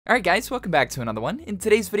Alright guys, welcome back to another one. In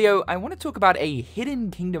today's video, I want to talk about a hidden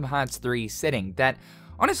Kingdom Hearts 3 setting that,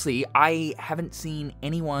 honestly, I haven't seen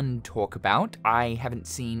anyone talk about, I haven't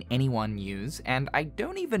seen anyone use, and I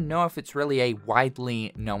don't even know if it's really a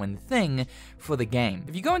widely known thing for the game.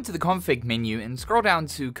 If you go into the config menu and scroll down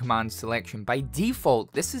to command selection, by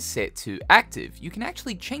default, this is set to active. You can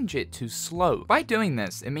actually change it to slow. By doing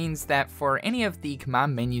this, it means that for any of the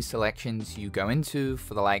command menu selections you go into,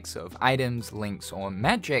 for the likes of items, links, or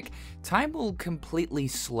magic, time will completely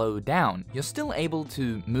slow down. You're still able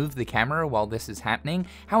to move the camera while this is happening.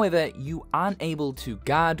 However, you aren't able to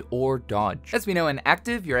guard or dodge. As we know, in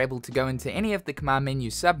active, you're able to go into any of the command menu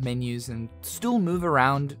sub-menus and still move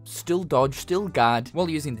around, still dodge, still guard, while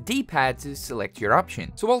using the D-pad to select your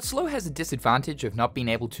option. So while slow has a disadvantage of not being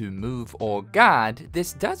able to move or guard,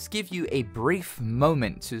 this does give you a brief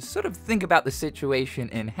moment to sort of think about the situation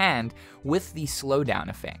in hand with the slowdown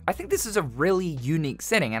effect. I think this is a really unique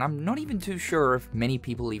setting, and I'm not even too sure if many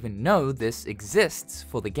people even know this exists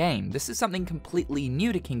for the game. This is something completely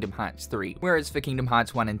new to Kingdom Hearts 3, whereas for Kingdom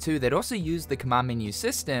Hearts 1 and 2 that also used the command menu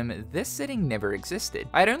system, this setting never existed.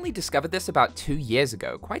 I had only discovered this about 2 years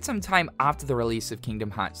ago, quite some time after the release of Kingdom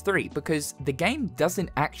Hearts 3, because the game doesn't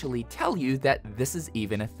actually tell you that this is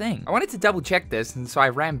even a thing. I wanted to double check this, and so I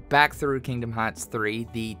ran back through Kingdom Hearts 3,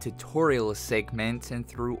 the tutorial segment, and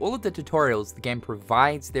through all of the tutorials the game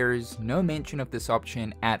provides, there is no mention of this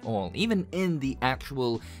option at all. Even in the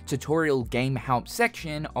actual tutorial game help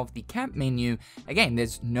section of the camp menu, again,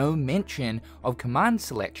 there's no mention of command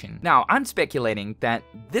selection. Now, I'm speculating that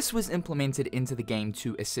this was implemented into the game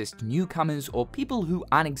to assist newcomers or people who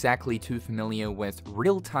aren't exactly too familiar with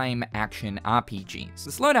real-time action RPGs.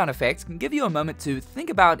 The slowdown effect can give you a moment to think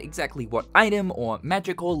about exactly what item or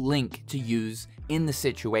magic or link to use in the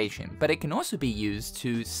situation, but it can also be used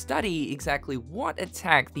to study exactly what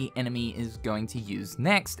attack the enemy is going to use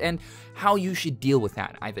next and how you should deal with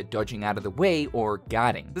that, either dodging out of the way or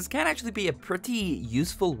guarding. This can actually be a pretty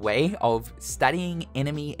useful way of studying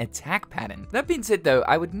enemy attack pattern. That being said though,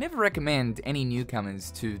 I would never recommend any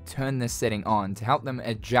newcomers to turn this setting on to help them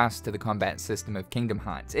adjust to the combat system of Kingdom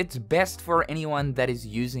Hearts. It's best for anyone that is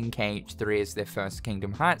using KH3 as their first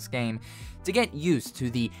Kingdom Hearts game to get used to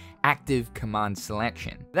the active command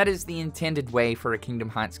selection. That is the intended way for a Kingdom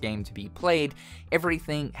Hearts game to be played,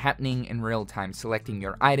 everything happening in real time, selecting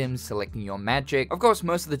your items, selecting your magic. Of course,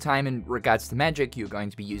 most of the time in regards to magic, you're going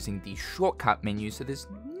to be using the shortcut menu, so there's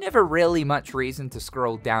never really much reason to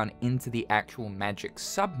scroll down into the actual magic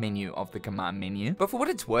sub-menu of the command menu. But for what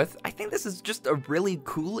it's worth, I think this is just a really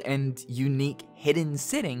cool and unique hidden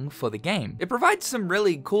setting for the game. It provides some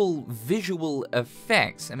really cool visual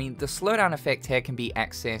effects. I mean, the slowdown effect here can be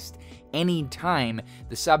accessed anytime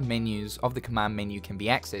the sub-menus of the command menu can be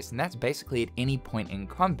accessed, and that's basically at any point in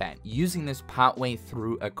combat. Using this partway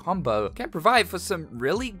through a combo can provide for some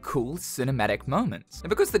really cool cinematic moments. And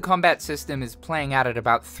because the combat system is playing out at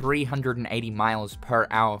about 380 miles per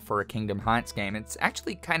hour for a Kingdom Hearts game, it's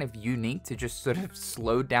actually kind of unique to just sort of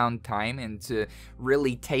slow down time and to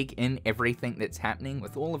really take in everything that's happening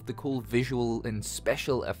with all of the cool visual and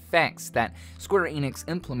special effects that Square Enix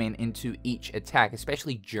implement into each attack,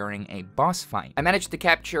 especially during a boss fight. I managed to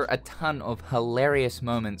capture a ton of hilarious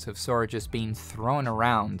moments of Sora just being thrown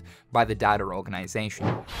around by the data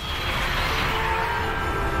organization.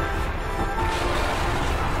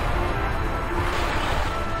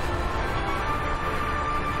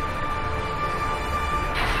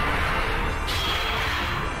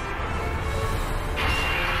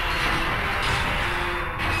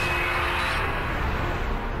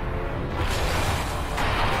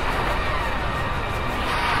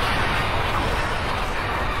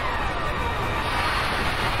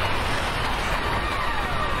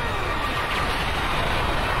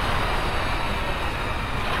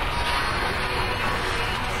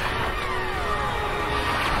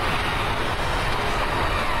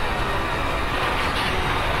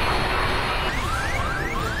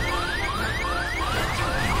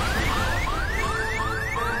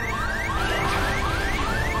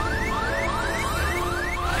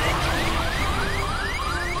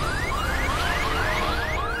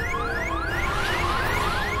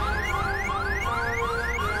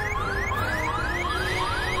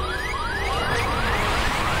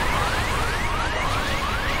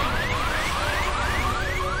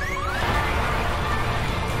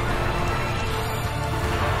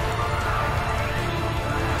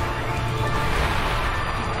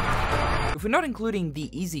 If we're not including the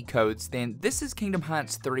easy codes, then this is Kingdom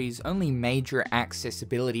Hearts 3's only major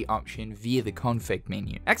accessibility option via the config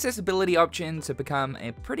menu. Accessibility options have become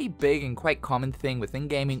a pretty big and quite common thing within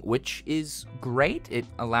gaming, which is great. It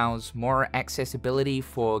allows more accessibility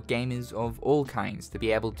for gamers of all kinds to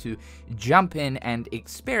be able to jump in and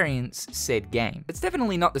experience said game. It's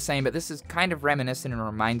definitely not the same, but this is kind of reminiscent and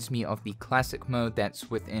reminds me of the classic mode that's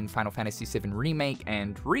within Final Fantasy VII Remake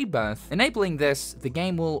and Rebirth. Enabling this, the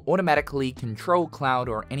game will automatically control Cloud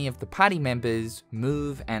or any of the party members,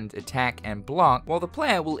 move and attack and block, while the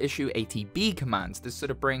player will issue ATB commands. This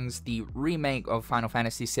sort of brings the remake of Final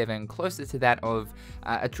Fantasy VII closer to that of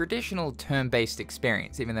a traditional turn-based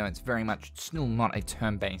experience, even though it's very much still not a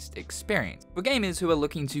turn-based experience. For gamers who are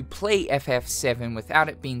looking to play FF7 without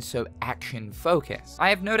it being so action-focused, I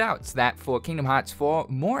have no doubts that for Kingdom Hearts 4,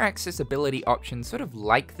 more accessibility options sort of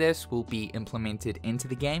like this will be implemented into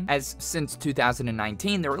the game, as since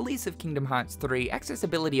 2019, the release of Kingdom Hearts 3,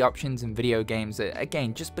 accessibility options in video games are,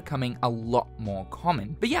 again, just becoming a lot more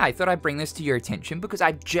common. But yeah, I thought I'd bring this to your attention because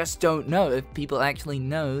I just don't know if people actually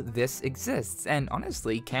know this exists, and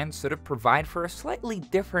honestly can sort of provide for a slightly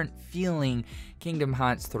different feeling Kingdom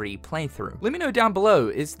Hearts 3 playthrough. Let me know down below,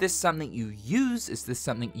 is this something you use? Is this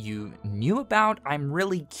something you knew about? I'm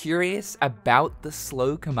really curious about the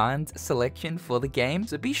slow command selection for the game,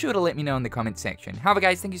 so be sure to let me know in the comment section. However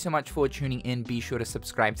guys, thank you so much for tuning in. Be sure to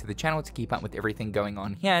subscribe to the channel to keep up with everything going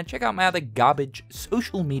on here. Check out my other garbage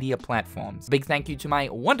social media platforms. Big thank you to my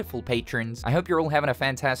wonderful patrons. I hope you're all having a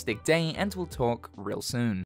fantastic day, and we'll talk real soon.